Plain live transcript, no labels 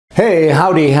Hey,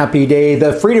 howdy, happy day.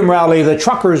 The Freedom Rally, the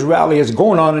Truckers Rally is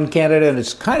going on in Canada, and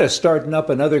it's kind of starting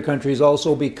up in other countries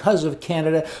also because of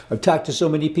Canada. I've talked to so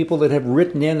many people that have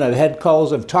written in. I've had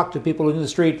calls. I've talked to people in the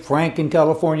street. Frank in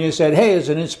California said, hey, it's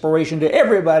an inspiration to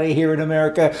everybody here in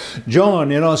America.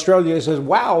 John in Australia says,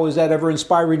 wow, is that ever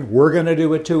inspiring? We're going to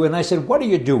do it too. And I said, what are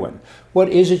you doing? What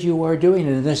is it you are doing?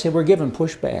 And they said, we're giving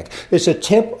pushback. It's a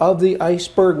tip of the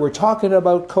iceberg. We're talking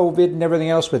about COVID and everything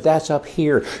else, but that's up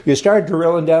here. You start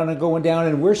drilling down and going down,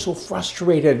 and we're so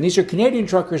frustrated. And these are Canadian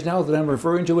truckers now that I'm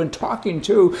referring to and talking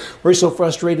to. We're so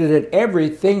frustrated at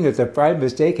everything that the Prime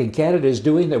Mistake in Canada is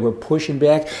doing that we're pushing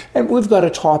back. And we've got a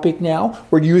topic now.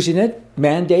 We're using it.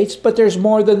 Mandates, but there's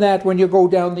more than that when you go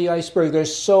down the iceberg.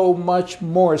 There's so much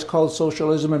more. It's called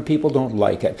socialism, and people don't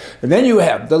like it. And then you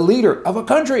have the leader of a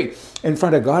country in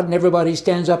front of God, and everybody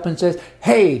stands up and says,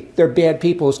 hey, they're bad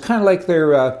people. It's kind of like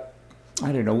they're, I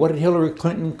don't know, what did Hillary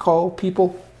Clinton call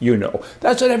people? You know.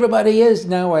 That's what everybody is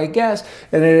now, I guess,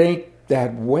 and it ain't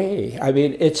that way. I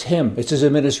mean, it's him. It's his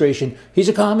administration. He's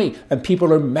a commie, and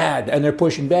people are mad, and they're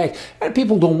pushing back. And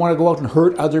people don't want to go out and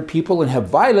hurt other people and have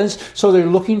violence, so they're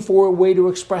looking for a way to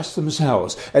express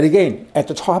themselves. And again, at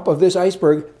the top of this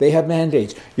iceberg, they have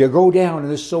mandates. You go down, and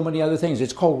there's so many other things.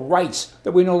 It's called rights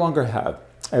that we no longer have.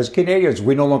 As Canadians,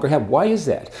 we no longer have. Why is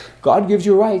that? God gives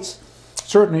you rights.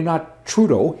 Certainly not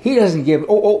Trudeau. He doesn't give,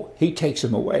 he takes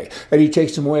them away. And he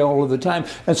takes them away all of the time.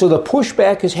 And so the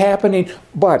pushback is happening,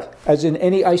 but as in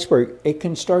any iceberg, it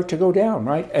can start to go down,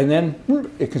 right? And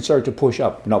then it can start to push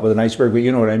up. Not with an iceberg, but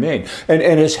you know what I mean. And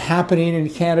it's happening in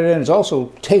Canada, and it's also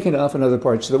taken off in other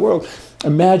parts of the world.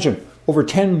 Imagine, over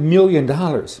 $10 million.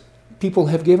 People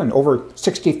have given. Over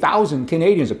 60,000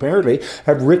 Canadians apparently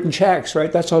have written checks,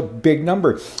 right? That's a big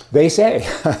number. They say,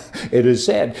 it is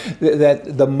said,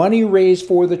 that the money raised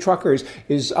for the truckers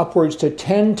is upwards to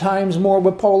 10 times more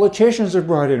what politicians have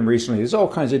brought in recently. There's all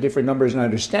kinds of different numbers, and I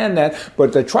understand that.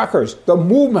 But the truckers, the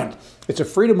movement, it's a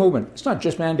freedom movement. It's not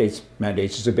just mandates.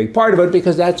 Mandates is a big part of it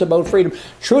because that's about freedom.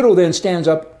 Trudeau then stands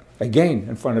up again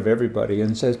in front of everybody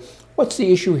and says, what's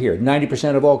the issue here?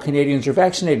 90% of all Canadians are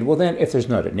vaccinated. Well then, if there's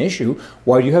not an issue,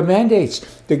 why do you have mandates?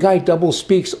 The guy double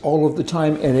speaks all of the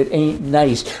time, and it ain't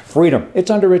nice. Freedom,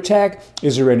 it's under attack.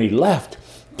 Is there any left?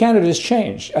 Canada's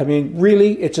changed. I mean,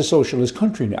 really, it's a socialist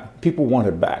country now. People want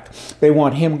it back. They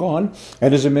want him gone,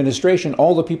 and his administration,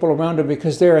 all the people around him,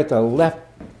 because they're at the left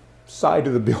side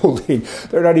of the building.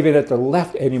 They're not even at the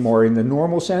left anymore in the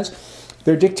normal sense.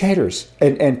 They're dictators,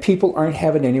 and people aren't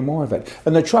having any more of it.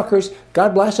 And the truckers,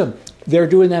 God bless them, they're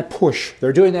doing that push.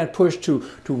 They're doing that push and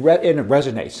it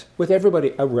resonates with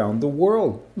everybody around the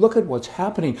world. Look at what's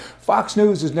happening. Fox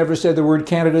News has never said the word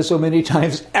Canada so many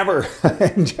times ever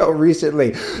until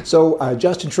recently. So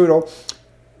Justin Trudeau,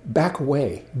 back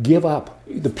away, give up.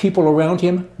 The people around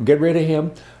him, get rid of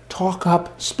him. Talk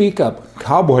up, speak up,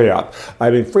 cowboy up. I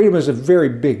mean, freedom is a very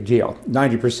big deal.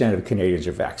 90% of Canadians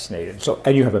are vaccinated. So,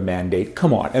 and you have a mandate.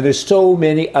 Come on. And there's so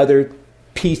many other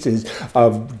pieces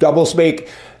of double speak.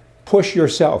 Push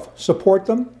yourself. Support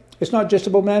them. It's not just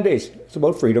about mandates. It's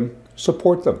about freedom.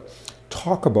 Support them.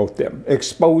 Talk about them.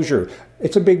 Exposure.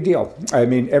 It's a big deal. I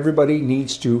mean, everybody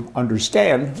needs to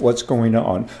understand what's going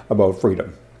on about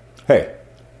freedom. Hey,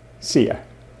 see ya.